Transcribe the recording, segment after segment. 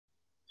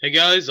Hey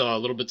guys, a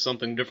little bit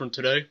something different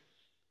today.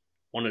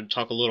 Wanted to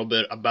talk a little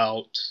bit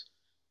about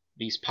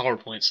these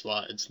PowerPoint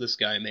slides this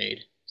guy made.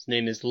 His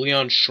name is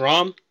Leon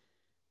Schramm,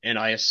 and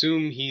I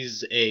assume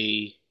he's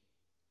an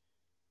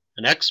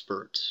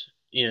expert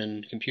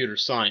in computer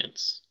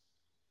science.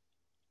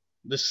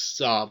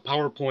 This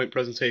PowerPoint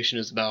presentation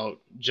is about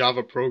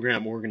Java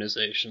program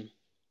organization,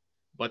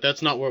 but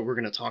that's not what we're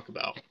going to talk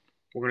about.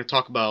 We're going to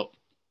talk about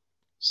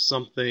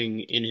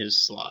something in his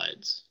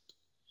slides.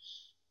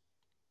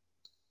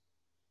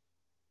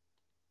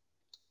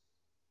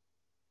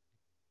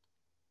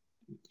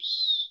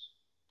 Oops.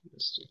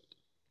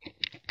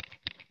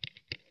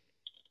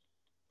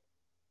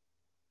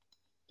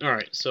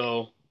 Alright,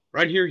 so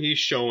right here he's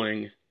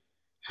showing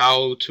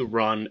how to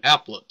run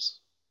applets.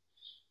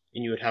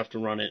 And you would have to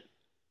run it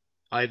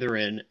either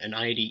in an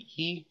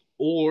IDE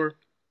or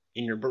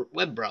in your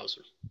web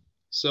browser.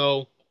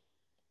 So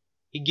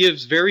he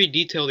gives very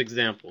detailed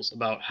examples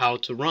about how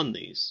to run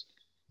these.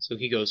 So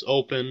he goes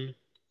open,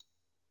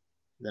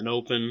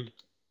 and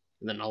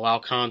then allow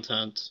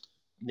content,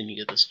 and then you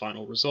get this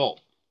final result.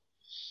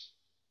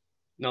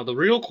 Now the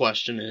real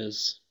question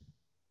is,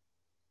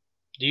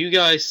 do you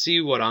guys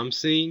see what I'm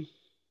seeing?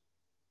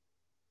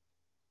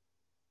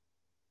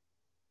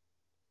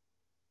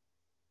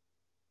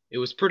 It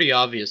was pretty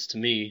obvious to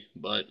me,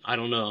 but I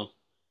don't know.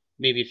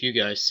 Maybe if you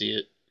guys see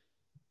it.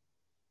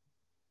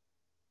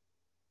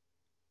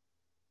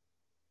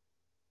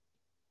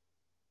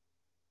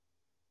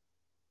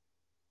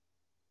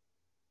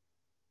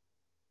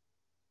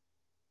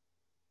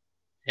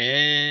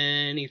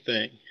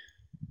 Anything.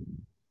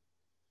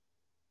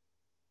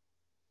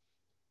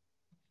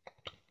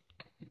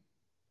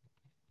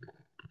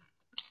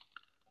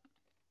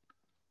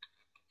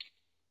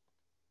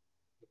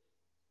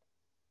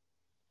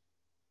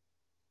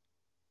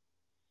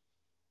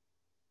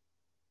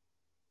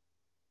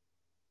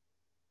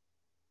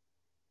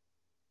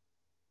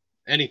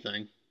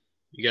 Anything.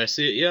 You guys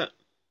see it yet?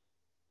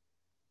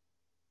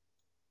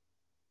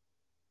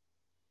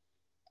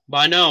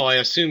 By now, I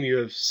assume you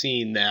have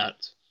seen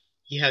that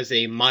he has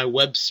a My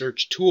Web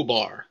Search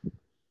toolbar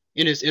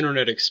in his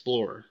Internet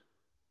Explorer.